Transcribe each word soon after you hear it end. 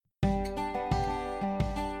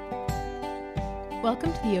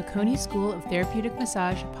Welcome to the Oconee School of Therapeutic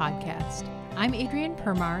Massage podcast. I'm Adrienne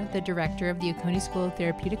Permar, the director of the Oconee School of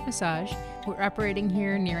Therapeutic Massage. We're operating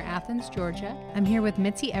here near Athens, Georgia. I'm here with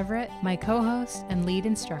Mitzi Everett, my co-host and lead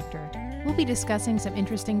instructor. We'll be discussing some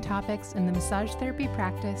interesting topics in the massage therapy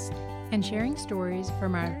practice and sharing stories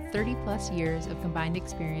from our 30 plus years of combined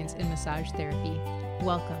experience in massage therapy.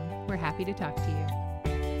 Welcome. We're happy to talk to you.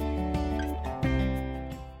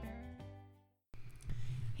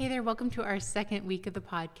 Hey there, welcome to our second week of the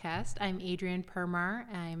podcast. I'm Adrienne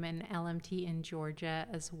Permar. I'm an LMT in Georgia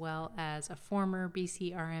as well as a former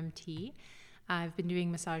BCRMT. I've been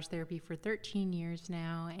doing massage therapy for 13 years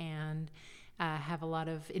now and have a lot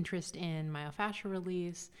of interest in myofascial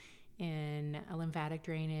release, in lymphatic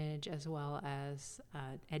drainage, as well as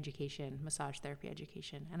education, massage therapy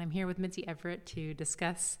education. And I'm here with Mitzi Everett to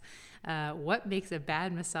discuss what makes a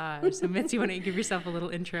bad massage. So Mitzi, why don't you give yourself a little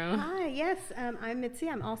intro? Hi, yes, I'm Mitzi.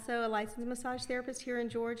 I'm also a licensed massage therapist here in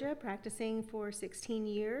Georgia, practicing for 16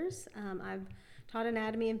 years. I've taught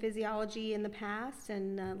anatomy and physiology in the past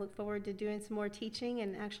and look forward to doing some more teaching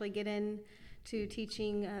and actually get into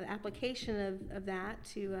teaching application of that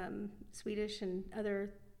to Swedish and other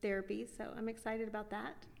therapies. So I'm excited about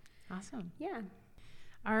that. Awesome. Yeah.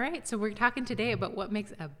 All right. So we're talking today about what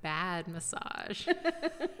makes a bad massage.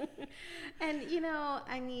 And,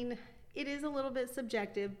 it is a little bit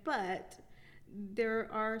subjective, but there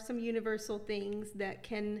are some universal things that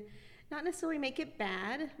can not necessarily make it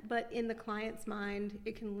bad, but in the client's mind,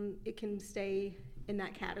 it can stay in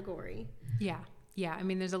that category. Yeah. I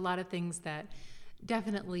mean, there's a lot of things that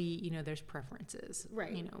definitely, there's preferences.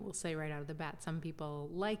 Right. We'll say right out of the bat, some people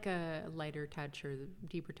like a lighter touch or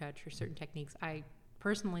deeper touch or certain techniques. I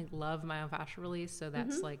personally love myofascial release, so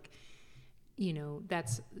that's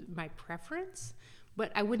that's my preference.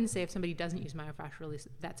 But I wouldn't say if somebody doesn't use myofascial release,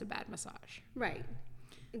 that's a bad massage. Right.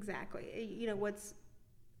 Exactly.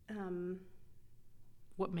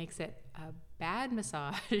 What makes it a bad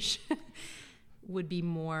massage would be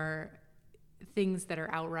more things that are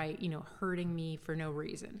outright, hurting me for no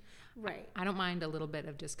reason. Right. I don't mind a little bit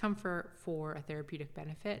of discomfort for a therapeutic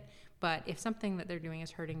benefit, but if something that they're doing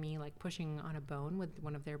is hurting me, like pushing on a bone with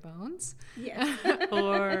one of their bones, yes.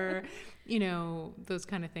 or, those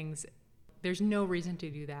kind of things, there's no reason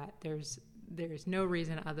to do that. There's no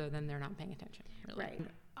reason other than they're not paying attention. Really. Right.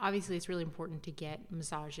 Obviously, it's really important to get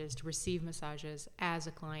massages, to receive massages as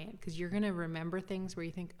a client, because you're going to remember things where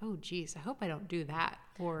you think, oh, geez, I hope I don't do that.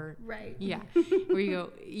 Or, right. Yeah, where you go,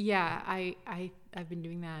 yeah, I've been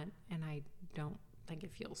doing that, and I don't think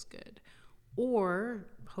it feels good. Or,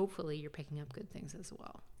 hopefully, you're picking up good things as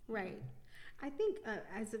well. Right. I think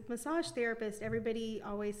as a massage therapist, everybody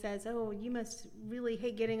always says, oh, you must really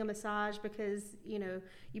hate getting a massage because,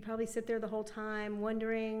 you probably sit there the whole time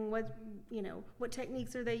wondering what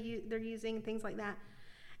techniques they're using, things like that.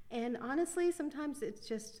 And honestly, sometimes it's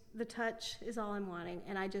just the touch is all I'm wanting,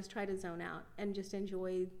 and I just try to zone out and just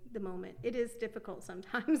enjoy the moment. It is difficult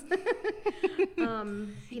sometimes.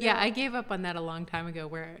 Yeah, I gave up on that a long time ago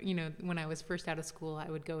where, when I was first out of school, I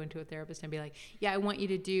would go into a therapist and be like, yeah, I want you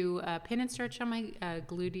to do a pin and stretch on my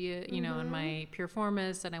glutea, on my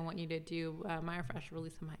piriformis, and I want you to do myofascial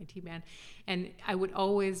release on my IT band. And I would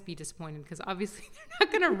always be disappointed because obviously they're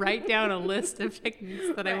not going to write down a list of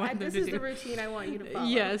techniques that I want them to do. This is the routine I want you to follow.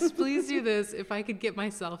 Yes, please do this. If I could get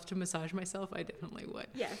myself to massage myself, I definitely would.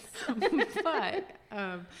 Yes. But,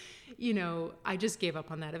 I just gave up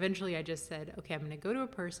on that. Eventually, I just said, okay, I'm going to go to a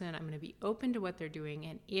person. I'm going to be open to what they're doing.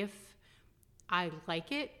 And if I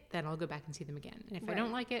like it, then I'll go back and see them again. And if I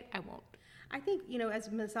don't like it, I won't. I think, as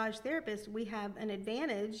massage therapists, we have an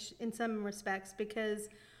advantage in some respects because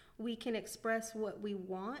we can express what we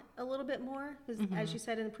want a little bit more. Because as you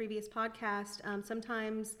said in the previous podcast,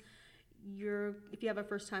 sometimes if you have a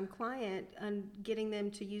first-time client, and getting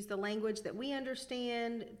them to use the language that we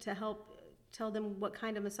understand to help tell them what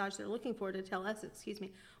kind of massage they're looking for, to tell us,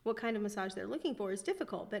 what kind of massage they're looking for is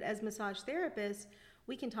difficult. But as massage therapists,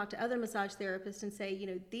 we can talk to other massage therapists and say,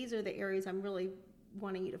 these are the areas I'm really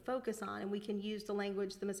wanting you to focus on, and we can use the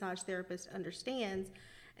language the massage therapist understands.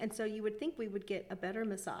 And so you would think we would get a better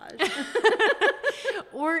massage.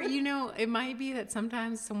 Or, it might be that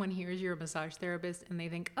sometimes someone hears you're a massage therapist and they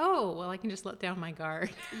think, oh, well, I can just let down my guard.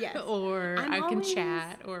 Yes. Or I can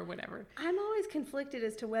chat or whatever. I'm always conflicted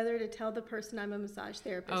as to whether to tell the person I'm a massage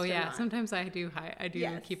therapist or not. Sometimes I do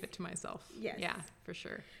Yes. keep it to myself. Yes. Yeah, for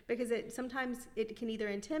sure. Because sometimes it can either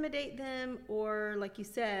intimidate them or, like you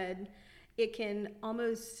said, it can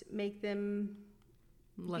almost make them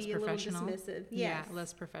less be professional. A little dismissive. Yes. Yeah,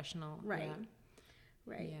 less professional. Right. Yeah.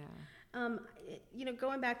 Right. Yeah.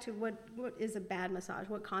 Going back to what is a bad massage?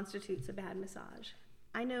 What constitutes a bad massage?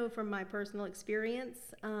 I know from my personal experience,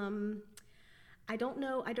 I don't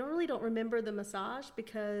know. I don't remember the massage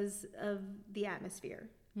because of the atmosphere.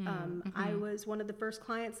 I was one of the first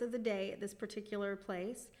clients of the day at this particular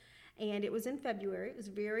place, and it was in February. It was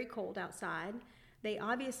very cold outside. They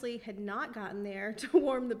obviously had not gotten there to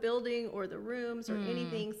warm the building or the rooms or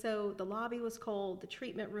anything. So the lobby was cold, the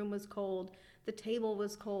treatment room was cold, the table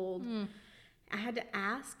was cold. I had to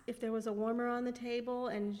ask if there was a warmer on the table,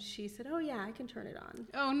 and she said, "Oh yeah, I can turn it on."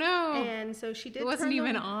 Oh no! And so she did. It wasn't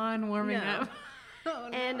even on warming up. Oh,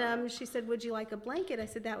 no. And she said, "Would you like a blanket?" I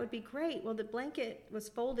said, "That would be great." Well, the blanket was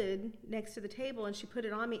folded next to the table, and she put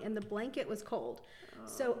it on me, and the blanket was cold. Oh.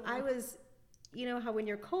 So I was, you know how when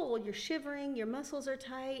you're cold, you're shivering, your muscles are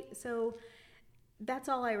tight. So that's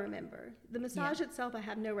all I remember. The massage itself, I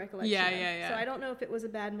have no recollection of. So I don't know if it was a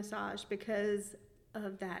bad massage because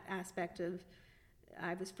of that aspect of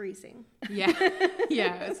I was freezing.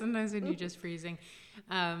 Yeah. Sometimes when you're just freezing,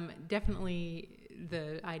 definitely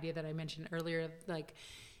the idea that I mentioned earlier, like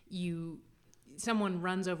someone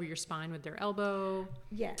runs over your spine with their elbow.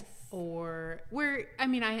 Yes. Or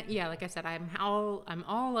like I said, I'm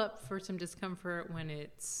all up for some discomfort when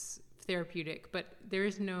it's therapeutic, but there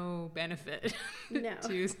is no benefit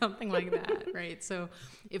to something like that, right? So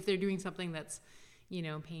if they're doing something that's,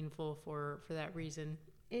 painful for that reason,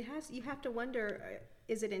 you have to wonder,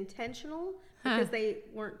 is it intentional because they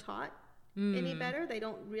weren't taught any better? They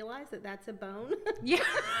don't realize that that's a bone. Yeah.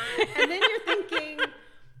 And then you're thinking,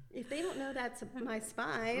 if they don't know that's my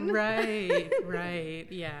spine. Right.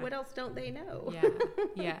 Yeah. What else don't they know?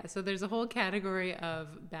 Yeah. So there's a whole category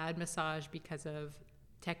of bad massage because of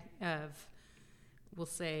we'll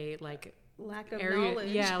say like lack of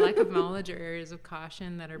knowledge. Yeah, lack of knowledge or areas of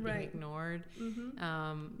caution that are being ignored.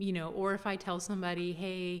 Or if I tell somebody,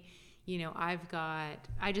 hey,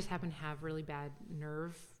 I just happen to have really bad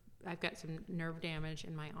I've got some nerve damage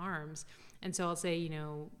in my arms. And so I'll say,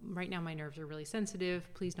 right now my nerves are really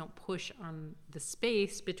sensitive. Please don't push on the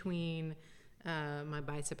space between my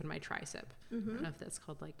bicep and my tricep. I don't know if that's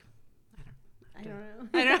called I don't know.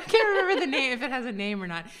 I can't remember the name, if it has a name or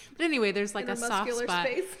not. But anyway, there's like a soft spot.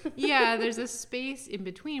 Space. Yeah, there's a space in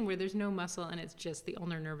between where there's no muscle and it's just the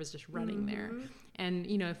ulnar nerve is just running there. And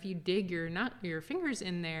if you dig your fingers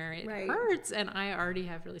in there, it hurts. And I already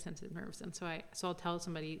have really sensitive nerves, and so I'll tell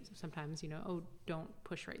somebody sometimes, oh, don't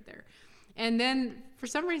push right there. And then for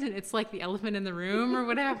some reason it's like the elephant in the room or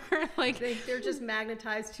whatever. Like they're just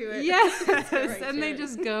magnetized to it. Yes. And they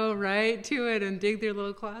just go right to it and dig their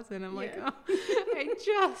little claws in. I'm like, oh, I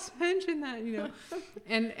just mentioned that,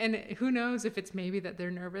 And who knows if it's maybe that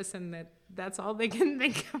they're nervous and that's all they can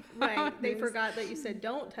think about. Right. They forgot that you said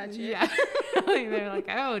don't touch it. Yeah. They're like,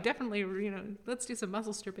 oh, definitely, let's do some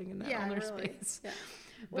muscle stripping in that ulnar space. Yeah.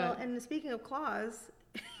 Well, and speaking of claws,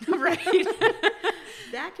 right.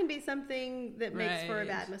 That can be something that makes for a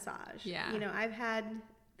bad massage. Yeah. I've had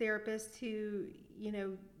therapists who,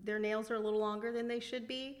 their nails are a little longer than they should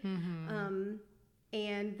be.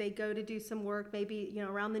 And they go to do some work, maybe,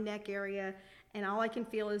 around the neck area, and all I can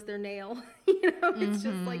feel is their nail. It's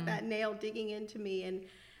just like that nail digging into me,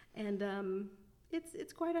 and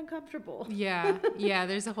it's quite uncomfortable. Yeah.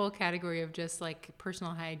 There's a whole category of just like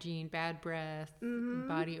personal hygiene, bad breath,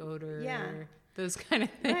 body odor. Yeah. Those kind of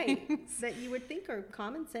things. Right. That you would think are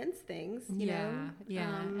common sense things, you know?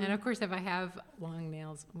 Yeah. And of course, if I have long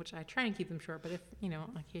nails, which I try and keep them short, but if,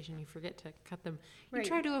 on occasion you forget to cut them, you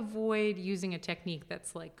try to avoid using a technique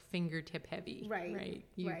that's like fingertip heavy. Right.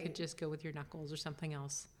 You could just go with your knuckles or something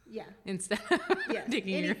else. Yeah. Instead of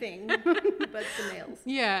digging anything but the nails.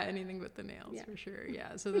 Yeah, anything but the nails, for sure.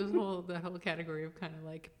 Yeah. So there's the whole category of kind of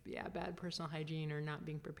like, bad personal hygiene or not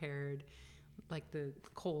being prepared. Like the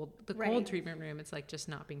cold treatment room, it's like just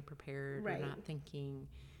not being prepared or not thinking,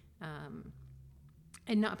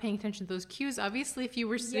 and not paying attention to those cues. Obviously, if you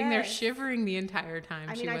were sitting there shivering the entire time,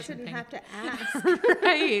 I shouldn't have to ask.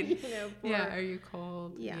 Right. Are you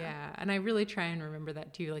cold? Yeah. And I really try and remember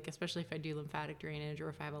that too, like especially if I do lymphatic drainage or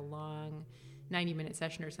if I have a long 90-minute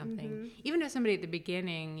session or something. Even if somebody at the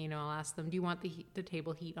beginning, I'll ask them, do you want the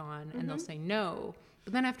table heat on? And they'll say no.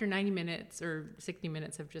 But then after 90 minutes or 60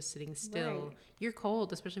 minutes of just sitting still, you're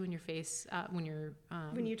cold, especially when your face, when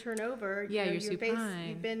you turn over, you're supine.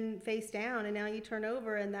 You've been face down and now you turn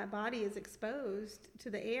over and that body is exposed to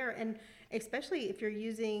the air. And especially if you're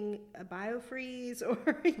using a biofreeze or,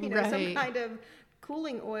 some kind of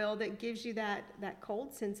cooling oil that gives you that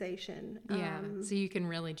cold sensation. So you can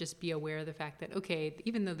really just be aware of the fact that, okay,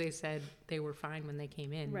 even though they said they were fine when they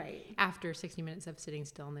came in, after 60 minutes of sitting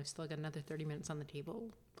still and they've still got another 30 minutes on the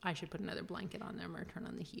table, I should put another blanket on them or turn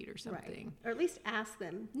on the heat or something. Right. Or at least ask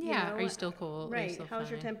them. Yeah. Are you still cold? Right. Still How's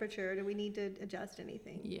your fine? temperature? Do we need to adjust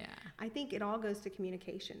anything? Yeah. I think it all goes to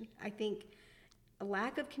communication. I think a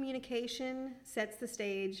lack of communication sets the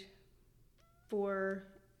stage for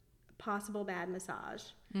possible bad massage.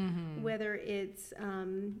 Mm-hmm. Whether it's,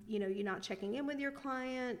 you're not checking in with your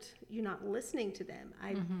client, you're not listening to them.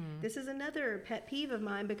 This is another pet peeve of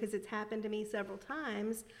mine because it's happened to me several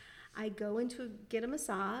times. I go in to get a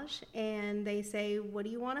massage and they say, what do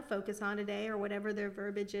you want to focus on today, or whatever their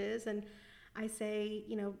verbiage is. And I say,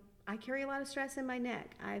 I carry a lot of stress in my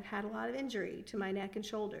neck. I've had a lot of injury to my neck and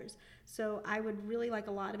shoulders. So I would really like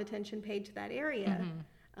a lot of attention paid to that area.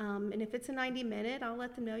 And if it's a 90-minute, I'll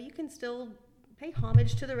let them know you can still pay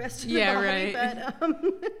homage to the rest of the body. Right.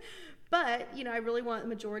 But, I really want the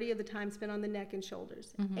majority of the time spent on the neck and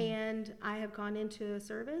shoulders. And I have gone into a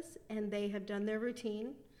service and they have done their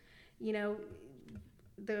routine. The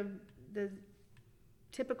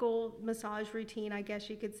typical massage routine, I guess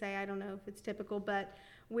you could say, I don't know if it's typical, but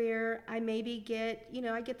where I maybe get,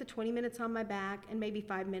 I get the 20 minutes on my back and maybe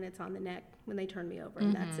 5 minutes on the neck when they turn me over,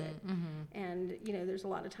 and that's it. And, there's a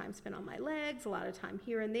lot of time spent on my legs, a lot of time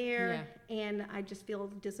here and there, and I just feel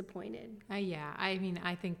disappointed. Yeah. I mean,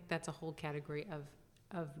 I think that's a whole category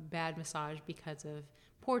of bad massage because of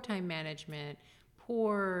poor time management,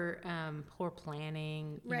 poor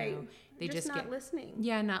planning. Right. They just not listening.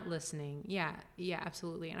 Yeah, not listening. Yeah,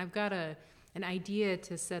 absolutely. And I've got an idea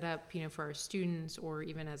to set up, for our students or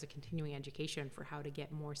even as a continuing education for how to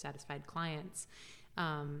get more satisfied clients.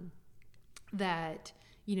 That,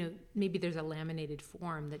 maybe there's a laminated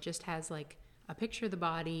form that just has like a picture of the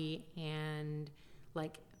body and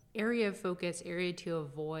like area of focus, area to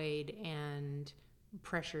avoid, and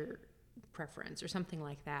preference or something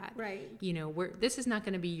like that. Right. Where this is not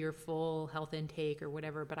going to be your full health intake or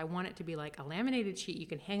whatever, but I want it to be like a laminated sheet you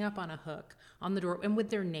can hang up on a hook on the door and with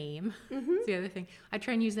their name. That's the other thing. I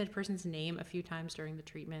try and use that person's name a few times during the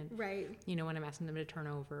treatment. Right. When I'm asking them to turn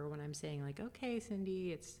over, when I'm saying like, okay,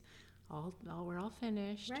 Cindy, it's we're all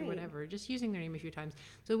finished or whatever, just using their name a few times.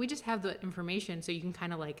 So we just have the information so you can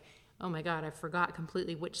kind of like, oh my God, I forgot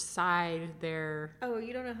completely which side they're... Oh,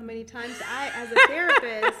 you don't know how many times I, as a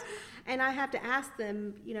therapist, and I have to ask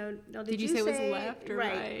them, did you say it was left or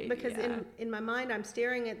right? Because in my mind, I'm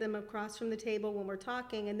staring at them across from the table when we're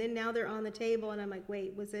talking, and then now they're on the table, and I'm like,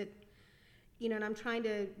 wait, was it, and I'm trying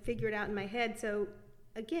to figure it out in my head. So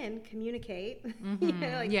again, communicate.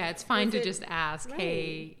 It's fine to just ask,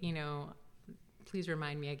 hey, please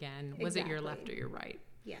remind me again. Was it your left or your right?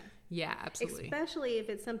 Yeah. Yeah, absolutely. Especially if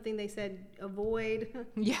it's something they said avoid.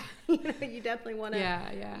 Yeah. You definitely want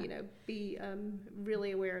to, be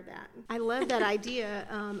really aware of that. I love that idea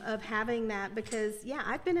of having that because,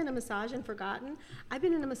 I've been in a massage and forgotten. I've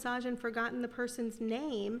been in a massage and forgotten the person's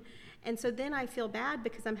name. And so then I feel bad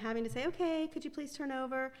because I'm having to say, okay, could you please turn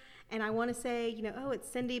over? And I want to say, oh, it's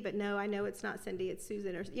Cindy, but no, I know it's not Cindy, it's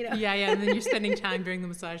Susan, or, Yeah, and then you're spending time during the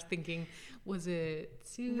massage thinking, was it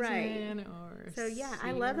Susan or So, Sierra?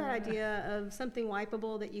 I love that idea of something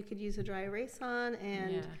wipeable that you could use a dry erase on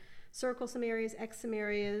and circle some areas, X some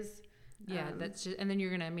areas. Yeah, that's just, and then you're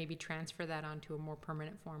going to maybe transfer that onto a more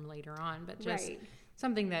permanent form later on, but just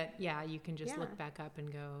something that, you can just look back up and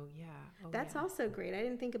go, that's also great. I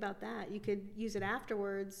didn't think about that. You could use it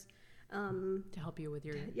afterwards. To help you with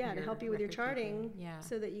your to help you with your charting, keeping.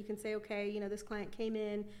 So that you can say, okay, this client came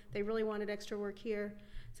in, they really wanted extra work here,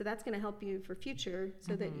 so that's going to help you for future,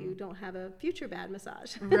 so that you don't have a future bad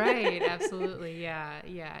massage. Right, absolutely,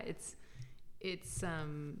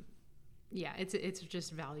 it's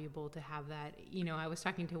just valuable to have that. I was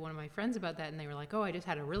talking to one of my friends about that, and they were like, oh, I just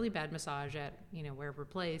had a really bad massage at wherever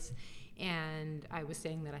place. And I was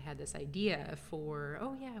saying that I had this idea for,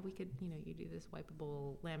 we could, you do this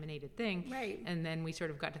wipeable laminated thing. Right. And then we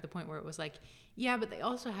sort of got to the point where it was like, but they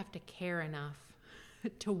also have to care enough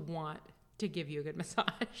to want to give you a good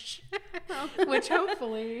massage, which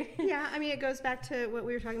hopefully. It goes back to what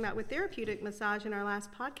we were talking about with therapeutic massage in our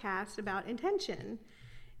last podcast about intention.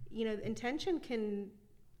 Intention can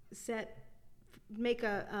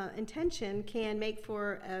intention can make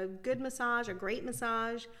for a good massage, a great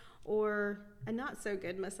massage, or a not so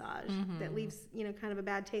good massage that leaves, kind of a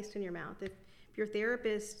bad taste in your mouth. If your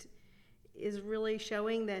therapist is really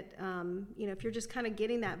showing that, if you're just kind of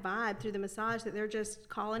getting that vibe through the massage that they're just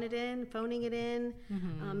calling it in, phoning it in,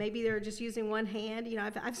 maybe they're just using one hand.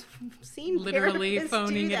 I've seen literally therapists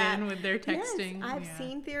phoning do that. It in with their texting. Yes, I've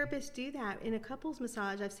seen therapists do that in a couples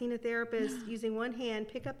massage. I've seen a therapist using one hand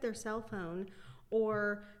pick up their cell phone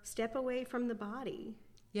or step away from the body.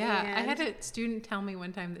 Yeah, I had a student tell me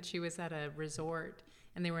one time that she was at a resort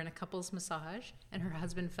and they were in a couples massage, and her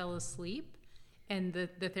husband fell asleep. And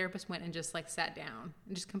the therapist went and just like sat down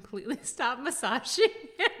and just completely stopped massaging.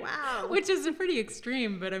 Wow. Which is pretty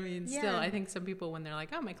extreme, but I mean, still, Yeah. I think some people, when they're like,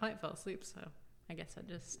 oh, my client fell asleep, so I guess I'll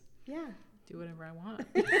just do whatever I want.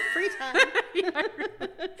 Free time.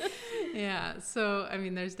 Yeah. So, I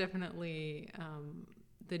mean, there's definitely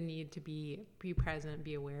the need to be present,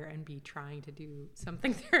 be aware, and be trying to do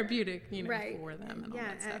something therapeutic, you know, Right. for them and all Yeah,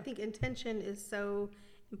 that and stuff. I think intention is so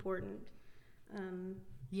important.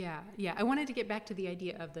 Yeah. I wanted to get back to the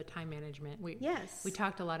idea of the time management. Yes. We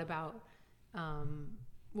talked a lot about,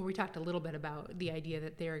 we talked a little bit about the idea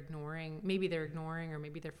that maybe they're ignoring or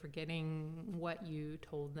maybe they're forgetting what you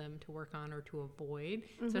told them to work on or to avoid.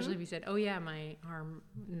 Especially if you said, oh yeah, my arm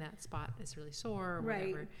in that spot is really sore or Right.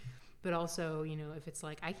 whatever. But also, you know, if it's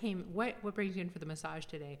like, what brings you in for the massage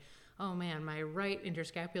today? Oh man, my right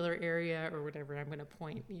interscapular area or whatever, I'm going to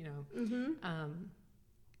point, you know,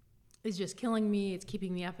 is just killing me. It's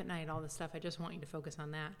keeping me up at night, all this stuff. I just want you to focus on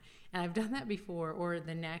that. And I've done that before. Or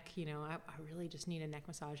the neck, you know, I really just need a neck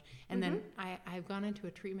massage. And then I've gone into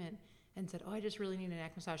a treatment and said, oh, I just really need a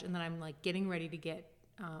neck massage. And then I'm like getting ready to get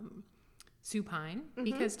supine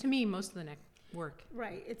because to me, most of the neck work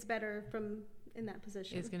Right. It's better from in that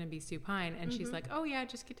position. is going to be supine. And she's like, oh yeah,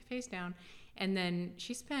 just get to face down. And then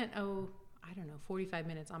she spent, I don't know, 45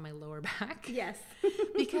 minutes on my lower back. Yes.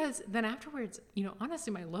 Because then afterwards, you know,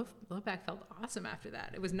 honestly, my low back felt awesome after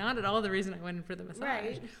that. It was not at all the reason I went in for the massage.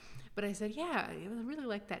 Right. But I said, yeah, I really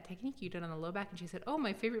like that technique you did on the low back. And she said, oh,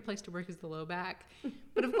 my favorite place to work is the low back.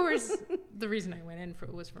 But of course, the reason I went in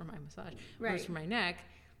was for my massage. Right. It was for my neck.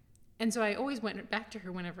 And so I always went back to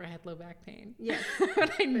her whenever I had low back pain. Yes.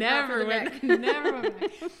 But I never neck. went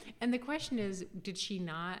back. And the question is, did she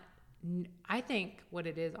not? I think what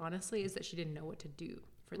it is, honestly, is that she didn't know what to do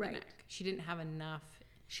for the Right. neck. She didn't have enough.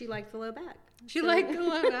 She liked the low back. She So liked the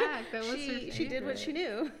low back. That was her she did what favorite. she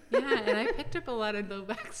knew. Yeah, and I picked up a lot of low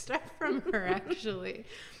back stuff from her, actually.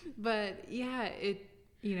 But yeah,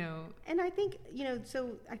 you know. And I think, you know,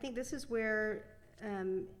 so I think this is where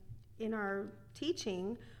in our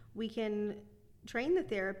teaching, we can train the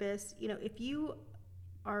therapist, you know, if you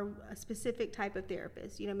are a specific type of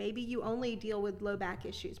therapist, you know, maybe you only deal with low back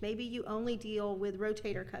issues, maybe you only deal with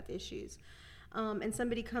rotator cuff issues, and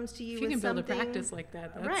somebody comes to you If you with can build something, a practice like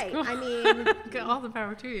that, that's right? cool. I mean, Got all the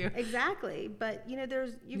power to you. exactly. But you know,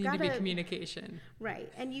 you've Need got to be communication.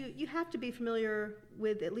 right, and you have to be familiar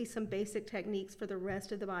with at least some basic techniques for the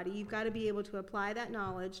rest of the body. You've got to be able to apply that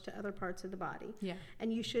knowledge to other parts of the body. Yeah.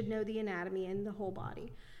 And you should know the anatomy and the whole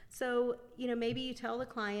body. So, you know, maybe you tell the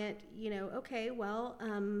client, you know, okay, well,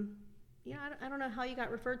 you know, I don't know how you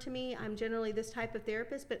got referred to me. I'm generally this type of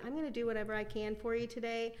therapist, but I'm going to do whatever I can for you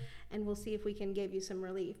today, and we'll see if we can give you some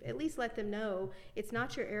relief. At least let them know it's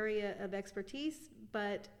not your area of expertise,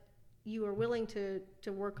 but you are willing to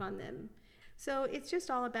work on them. So it's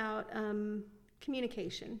just all about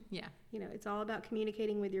communication. Yeah. You know, it's all about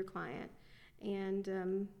communicating with your client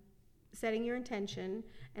and setting your intention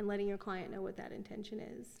and letting your client know what that intention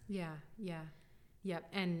is. Yeah. Yep.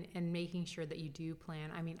 And making sure that you do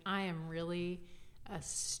plan. I mean, I am really a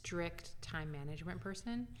strict time management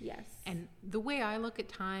person. Yes. And the way I look at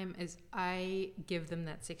time is I give them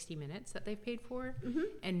that 60 minutes that they've paid for.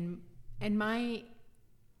 And I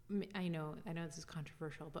know this is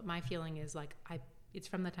controversial, but my feeling is like it's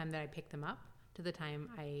from the time that I pick them up to the time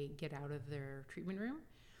I get out of their treatment room.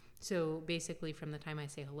 So basically from the time I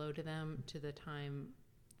say hello to them to the time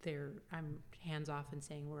I'm hands off and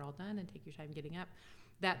saying we're all done and take your time getting up,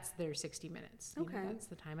 that's their 60 minutes. You know, Okay. that's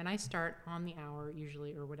the time. And I start on the hour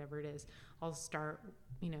usually, or whatever it is. I'll start,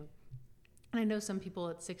 you know, and I know some people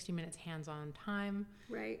at 60 minutes hands-on time.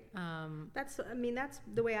 Right. That's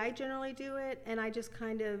the way I generally do it. And I just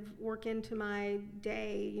kind of work into my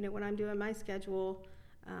day, you know, when I'm doing my schedule,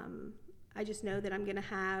 I just know that I'm going to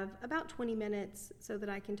have about 20 minutes so that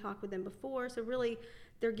I can talk with them before. So really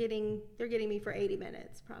they're getting me for 80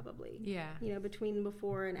 minutes probably. Yeah. You know, between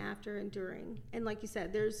before and after and during. And like you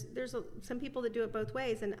said, there's some people that do it both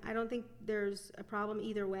ways, and I don't think there's a problem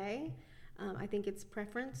either way. I think it's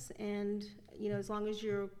preference, and you know, as long as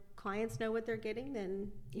your clients know what they're getting,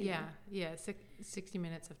 then you know. 60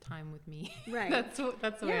 minutes of time with me. Right. that's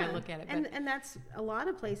the way I look at it. And that's a lot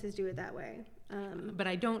of places do it that way. But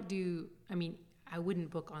I don't do. I mean, I wouldn't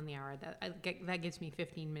book on the hour. That gives me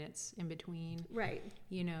 15 minutes in between. Right.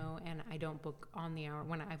 You know, and I don't book on the hour.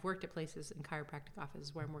 When I've worked at places in chiropractic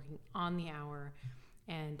offices where I'm working on the hour,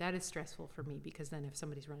 And that is stressful for me because then if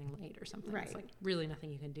somebody's running late or something, Right. it's like really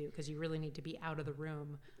nothing you can do because you really need to be out of the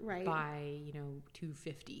room Right. by,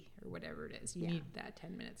 2:50 or whatever it is. You Yeah. need that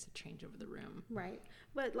 10 minutes to change over the room. Right.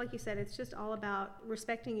 But like you said, it's just all about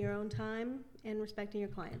respecting your own time and respecting your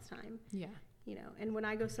client's time. Yeah. And when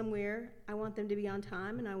I go somewhere, I want them to be on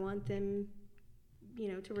time, and I want them,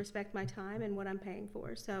 to respect my time and what I'm paying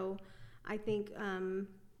for. So I think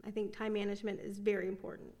time management is very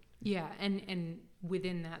important. Yeah, and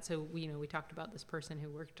within that, so we talked about this person who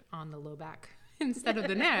worked on the low back instead of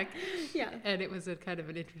the neck. Yeah. And it was a kind of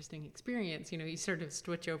an interesting experience. You sort of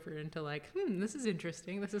switch over into like, this is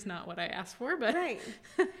interesting. This is not what I asked for, but Right.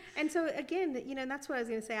 And so again, that's what I was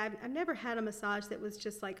going to say. I've never had a massage that was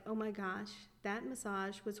just like, oh my gosh, that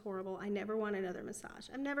massage was horrible. I never want another massage.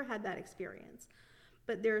 I've never had that experience.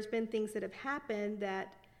 But there's been things that have happened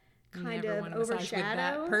that kind never of want to massage with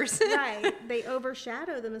overshadow that person. Right. They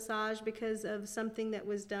overshadow the massage because of something that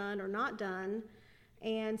was done or not done.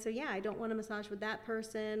 And so I don't want to massage with that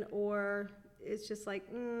person, or it's just like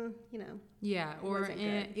Yeah, or wasn't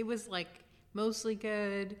good. it was like mostly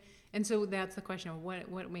good. And so that's the question of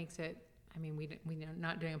what makes it. I mean, we're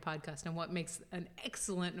not doing a podcast on what makes an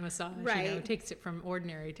excellent massage. Right. It takes it from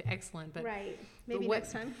ordinary to excellent. But right. Maybe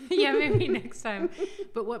next time. Yeah, maybe next time.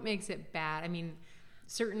 But what makes it bad? I mean,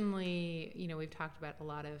 certainly, we've talked about a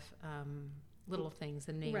lot of little things: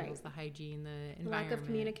 the nails, Right. the hygiene, the environment, Lack of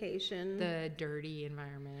communication. the dirty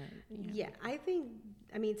environment. Yeah, I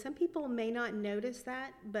mean, some people may not notice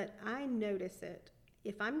that, but I notice it.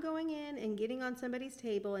 If I'm going in and getting on somebody's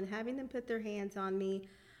table and having them put their hands on me,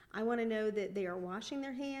 I want to know that they are washing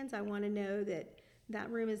their hands. I want to know that that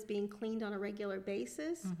room is being cleaned on a regular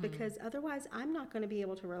basis, because otherwise I'm not going to be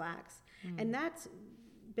able to relax. And that's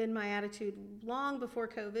been my attitude long before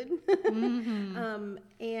COVID.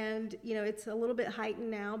 And, it's a little bit heightened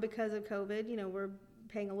now because of COVID. We're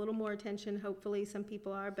paying a little more attention. Hopefully some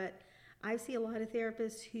people are, but I see a lot of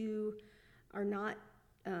therapists who are not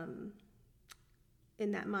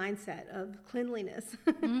in that mindset of cleanliness.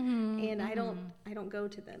 And I don't go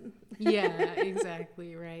to them. Yeah,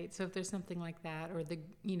 exactly. Right. So if there's something like that, or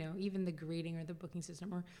even the greeting or the booking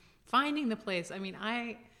system or finding the place. I mean,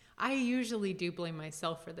 I usually do blame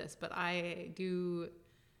myself for this, but I do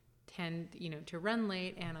tend, to run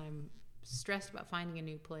late, and I'm stressed about finding a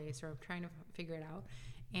new place, or I'm trying to figure it out.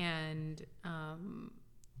 And,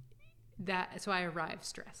 so I arrive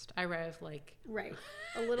stressed. I arrive like Right.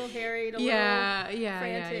 A little harried, a yeah, little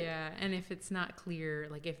frantic. yeah. And if it's not clear,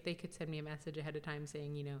 like if they could send me a message ahead of time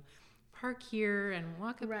saying, park here and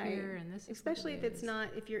walk up Right. here, and this is Especially what if it it's is. not,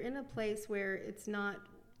 if you're in a place where it's not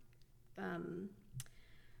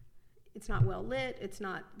well lit,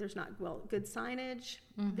 there's not good signage,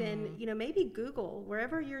 then, maybe Google,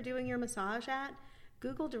 wherever you're doing your massage at,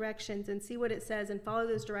 Google directions and see what it says and follow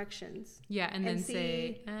those directions. Yeah, and then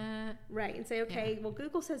say, Right, and say, okay, well,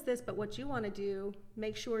 Google says this, but what you want to do,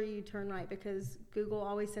 make sure you turn right, because Google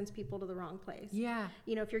always sends people to the wrong place. yeah,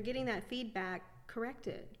 If you're getting that feedback, correct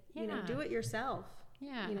it. Yeah. Do it yourself.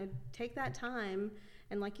 yeah. Take that time.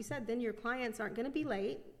 And like you said, then your clients aren't going to be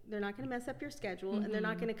late. They're not going to mess up your schedule, and they're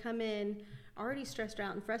not going to come in already stressed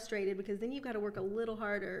out and frustrated, because then you've got to work a little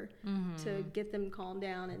harder to get them calmed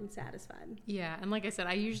down and satisfied. Yeah, and like I said,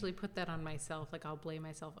 I usually put that on myself. Like I'll blame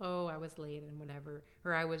myself. Oh, I was late and whatever,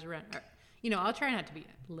 or I was I'll try not to be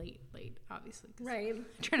late, obviously. 'Cause Right.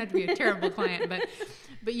 I try not to be a terrible client, but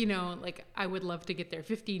like I would love to get there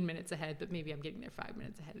 15 minutes ahead, but maybe I'm getting there 5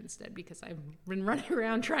 minutes ahead instead because I've been running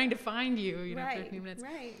around trying to find you, Right. 15 minutes.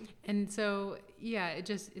 Right. And so, yeah, it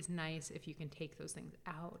just is nice if you can take those things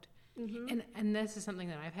out. And this is something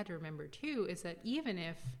that I've had to remember too, is that even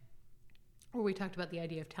if, or we talked about the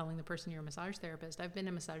idea of telling the person you're a massage therapist. I've been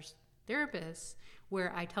a massage therapist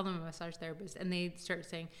where I tell them I'm a massage therapist and they start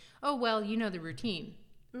saying, oh, well, the routine.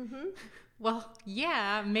 Well,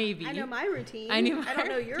 yeah, maybe. I know my routine. I don't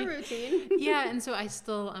know your routine. Yeah, and so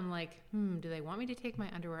I'm like, do they want me to take my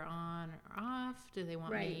underwear on or off? Do they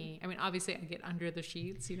want Right. me? I mean, obviously I get under the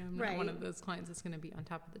sheets, I'm not one Right. of those clients that's going to be on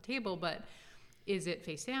top of the table, but is it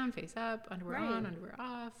face down, face up, underwear Right. on, underwear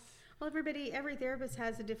off? Well, every therapist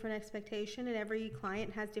has a different expectation, and every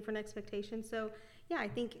client has different expectations. So, yeah, I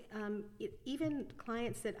think even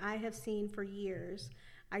clients that I have seen for years,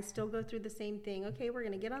 I still go through the same thing. Okay, we're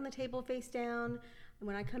going to get on the table face down. And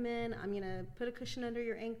when I come in, I'm going to put a cushion under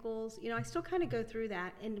your ankles. I still kind of go through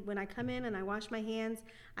that. And when I come in and I wash my hands,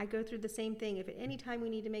 I go through the same thing. If at any time we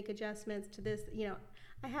need to make adjustments to this,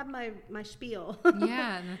 I have my spiel.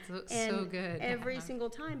 Yeah, that's and so good. every single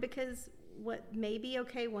time, because what may be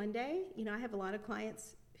okay one day, I have a lot of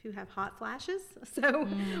clients who have hot flashes. So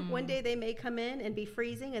one day they may come in and be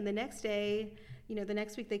freezing, and the next day, the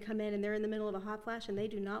next week they come in and they're in the middle of a hot flash and they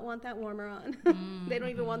do not want that warmer on. They don't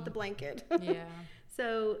even want the blanket. Yeah.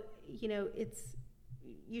 So,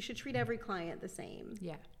 you should treat every client the same.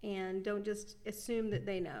 Yeah. And don't just assume that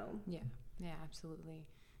they know. Yeah. Yeah, absolutely.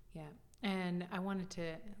 Yeah. And I wanted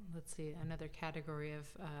to, let's see, another category of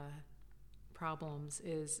problems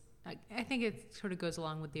is, I think it sort of goes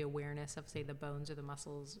along with the awareness of, say, the bones or the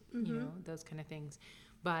muscles, those kind of things.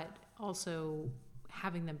 But also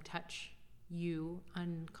having them touch you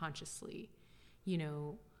unconsciously,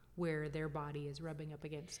 where their body is rubbing up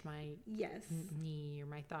against my knee or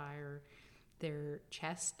my thigh, or their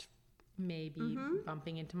chest may be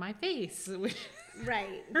bumping into my face, which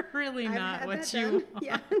right. really not what you want.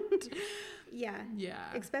 Yeah. Yeah.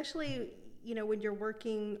 Especially, when you're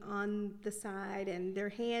working on the side and their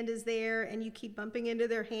hand is there and you keep bumping into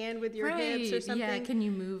their hand with your hips or something. Yeah,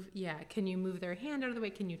 can you move their hand out of the way?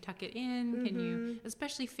 Can you tuck it in? Can you,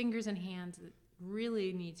 especially fingers and hands that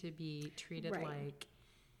really need to be treated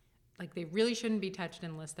like they really shouldn't be touched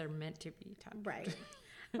unless they're meant to be touched. Right.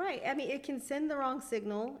 Right. I mean, it can send the wrong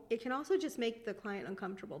signal. It can also just make the client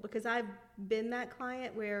uncomfortable, because I've been that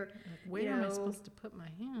client where, where am I supposed to put my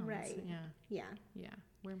hands? Right. Yeah.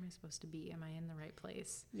 Where am I supposed to be? Am I in the right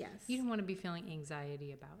place? Yes. You don't want to be feeling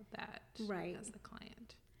anxiety about that. Right. As the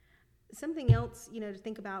client. Something else, to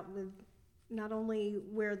think about with not only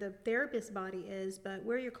where the therapist's body is, but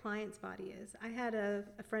where your client's body is. I had a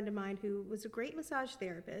friend of mine who was a great massage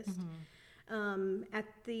therapist. At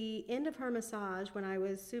the end of her massage, when I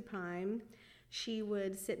was supine, she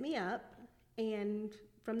would sit me up, and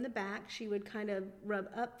from the back, she would kind of rub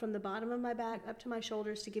up from the bottom of my back up to my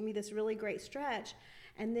shoulders to give me this really great stretch.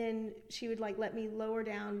 And then she would let me lower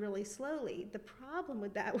down really slowly. The problem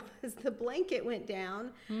with that was the blanket went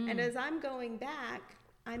down, and as I'm going back,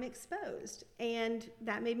 I'm exposed, and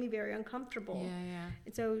that made me very uncomfortable. Yeah.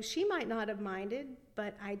 And so she might not have minded,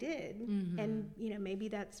 but I did. And, maybe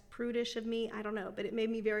that's prudish of me. I don't know, but it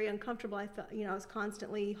made me very uncomfortable. I felt, I was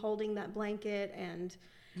constantly holding that blanket, and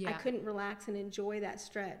I couldn't relax and enjoy that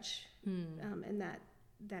stretch. And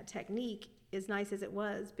that technique, as nice as it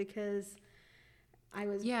was, because I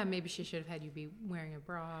was... Yeah, maybe she should have had you be wearing a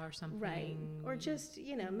bra or something. Right. Or just,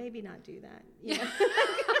 maybe not do that.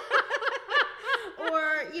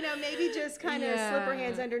 Or, maybe just kind of slip her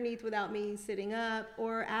hands underneath without me sitting up,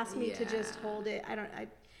 or ask me to just hold it.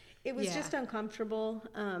 It was just uncomfortable.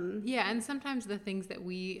 And sometimes the things that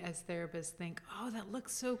we as therapists think, oh, that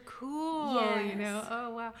looks so cool. Yes.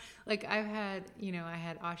 Oh, wow. Like I had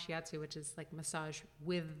ashiatsu, which is like massage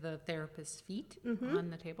with the therapist's feet on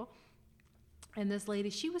the table. And this lady,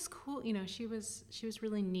 she was cool. She was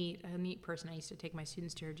really neat, a neat person. I used to take my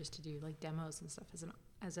students to her just to do like demos and stuff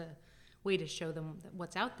as a way to show them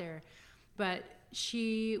what's out there. But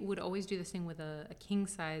she would always do this thing with a king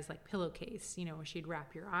size like pillowcase, where she'd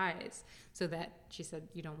wrap your eyes, so that she said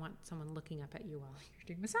you don't want someone looking up at you while you're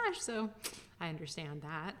doing massage. So I understand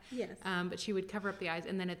that. Yes. But she would cover up the eyes,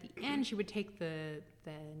 and then at the end she would take the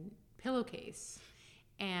pillowcase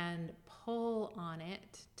and pull on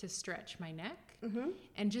it to stretch my neck,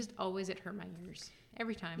 and just always it hurt my ears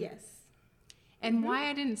every time. Yes. And why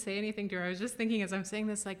I didn't say anything to her, I was just thinking as I'm saying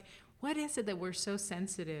this, like, what is it that we're so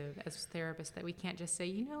sensitive as therapists that we can't just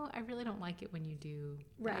say, I really don't like it when you do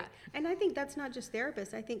right. that. And I think that's not just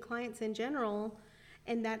therapists. I think clients in general,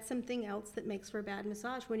 and that's something else that makes for a bad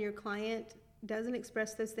massage, when your client doesn't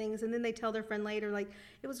express those things, and then they tell their friend later, like,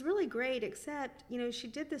 it was really great, except, she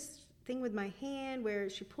did this thing with my hand where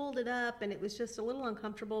she pulled it up, and it was just a little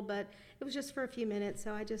uncomfortable, but it was just for a few minutes,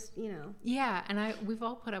 so I just, Yeah, and we've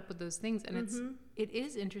all put up with those things, and it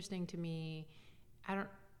is interesting to me.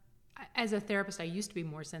 As a therapist, I used to be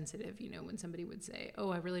more sensitive, when somebody would say, oh,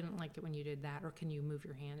 I really didn't like it when you did that, or can you move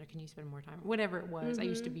your hand, or can you spend more time, whatever it was. I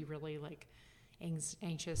used to be really like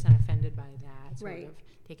anxious and offended by that, sort of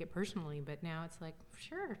take it personally, but now it's like,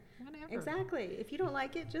 sure, whatever. Exactly. If you don't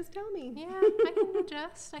like it, just tell me. Yeah, I can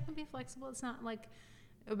adjust. I can be flexible. It's not like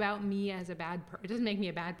about me as a bad person. It doesn't make me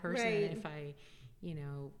a bad person if I,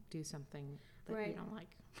 do something that you don't like.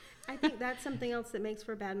 I think that's something else that makes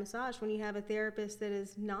for a bad massage, when you have a therapist that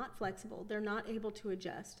is not flexible. They're not able to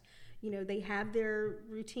adjust. They have their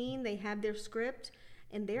routine, they have their script,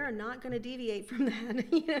 and they are not going to deviate from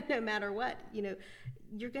that, no matter what.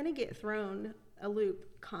 You're going to get thrown a loop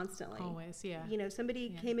constantly. Always, yeah.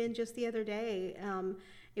 Somebody came in just the other day.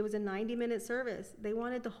 It was a 90-minute service. They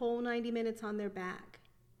wanted the whole 90 minutes on their back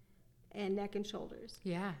and neck and shoulders.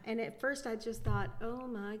 Yeah. And at first I just thought, oh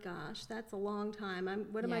my gosh, that's a long time.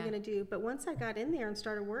 What am I going to do? But once I got in there and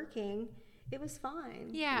started working, it was fine.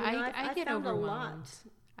 Yeah, I get found overwhelmed.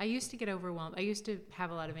 I used to get overwhelmed. I used to have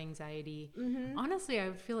a lot of anxiety. Honestly, I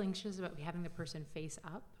would feel anxious about having the person face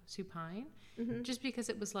up, supine, just because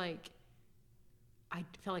it was like, I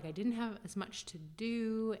felt like I didn't have as much to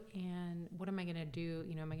do, and what am I going to do?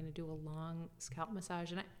 You know, am I going to do a long scalp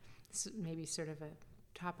massage? And this is maybe sort of a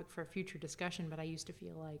topic for a future discussion, but I used to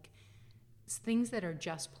feel like things that are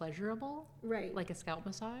just pleasurable, right, like a scalp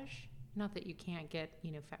massage. Not that you can't get,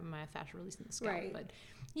 you know, myofascial release in the scalp, right, but,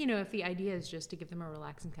 you know, if the idea is just to give them a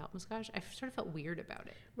relaxing scalp massage, I sort of felt weird about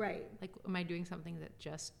it. right. Like, am I doing something that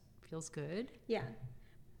just feels good? Yeah.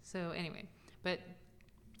 So anyway, but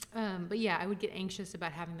yeah, I would get anxious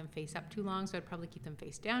about having them face up too long, so I'd probably keep them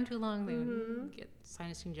face down too long. They would get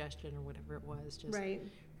sinus congestion or whatever it was, just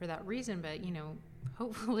for that reason. But, you know,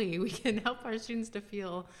 hopefully we can help our students to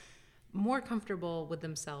feel more comfortable with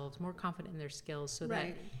themselves, more confident in their skills, so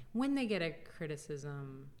that when they get a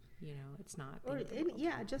criticism, you know, it's not. Or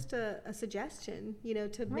just a suggestion, you know,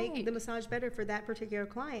 to make the massage better for that particular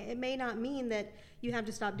client. It may not mean that you have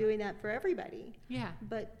to stop doing that for everybody. Yeah.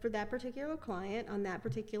 But for that particular client on that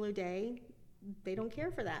particular day, they don't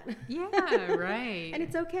care for that. Yeah, right. And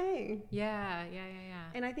it's okay. Yeah.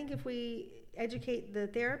 And I think if we educate the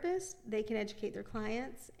therapist, they can educate their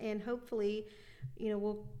clients, and hopefully, you know,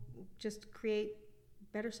 we'll just create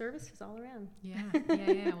better services all around. Yeah.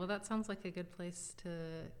 Well, that sounds like a good place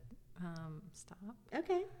to stop.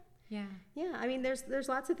 Okay. Yeah. I mean, there's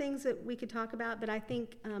lots of things that we could talk about, but I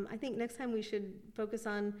think next time we should focus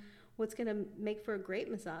on what's going to make for a great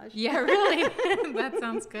massage. Yeah, really. That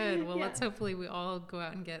sounds good. Well, let's hopefully we all go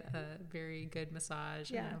out and get a very good massage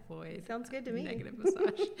and avoid sounds good to me. Negative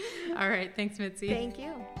massage. All right. Thanks, Mitzi. Thank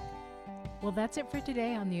you. Well, that's it for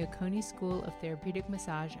today on the Oconee School of Therapeutic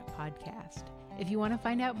Massage podcast. If you want to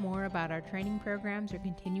find out more about our training programs or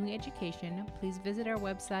continuing education, please visit our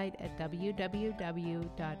website at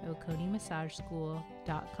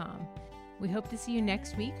www.oconeemassageschool.com. We hope to see you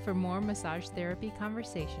next week for more massage therapy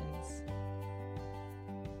conversations.